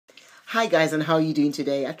Hi guys, and how are you doing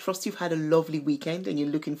today? I trust you've had a lovely weekend and you're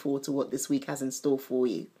looking forward to what this week has in store for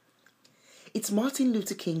you. It's Martin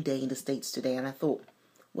Luther King Day in the States today, and I thought,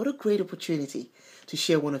 what a great opportunity to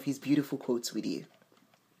share one of his beautiful quotes with you.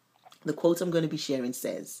 The quote I'm going to be sharing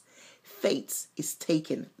says, "Fate is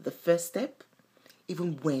taking the first step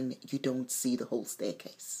even when you don't see the whole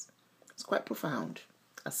staircase." It's quite profound.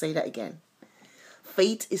 I'll say that again.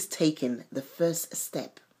 Fate is taking the first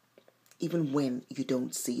step even when you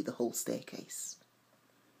don't see the whole staircase.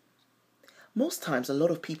 Most times, a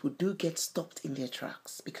lot of people do get stopped in their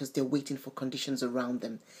tracks because they're waiting for conditions around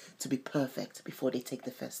them to be perfect before they take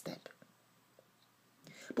the first step.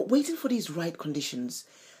 But waiting for these right conditions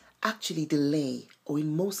actually delay, or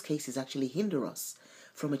in most cases actually hinder us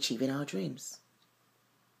from achieving our dreams.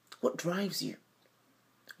 What drives you?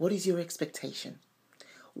 What is your expectation?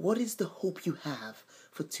 What is the hope you have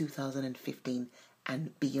for 2015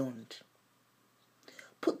 and beyond?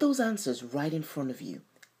 Put those answers right in front of you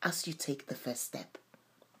as you take the first step.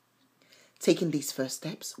 Taking these first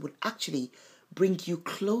steps would actually bring you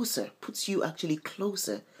closer, puts you actually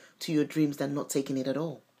closer to your dreams than not taking it at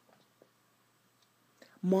all.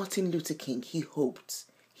 Martin Luther King, he hoped,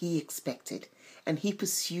 he expected, and he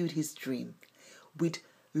pursued his dream with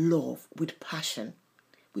love, with passion,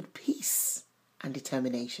 with peace and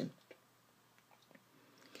determination.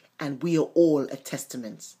 And we are all a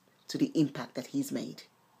testament to the impact that he's made.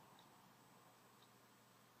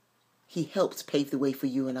 He helped pave the way for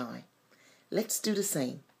you and I. Let's do the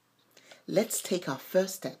same. Let's take our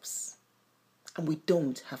first steps, and we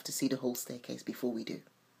don't have to see the whole staircase before we do.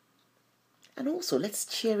 And also, let's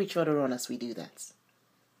cheer each other on as we do that.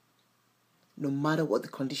 No matter what the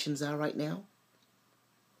conditions are right now,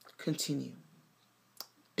 continue.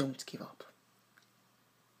 Don't give up.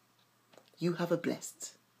 You have a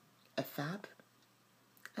blessed, a fab,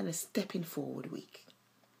 and a stepping forward week.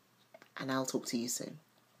 And I'll talk to you soon.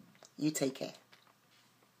 You take care.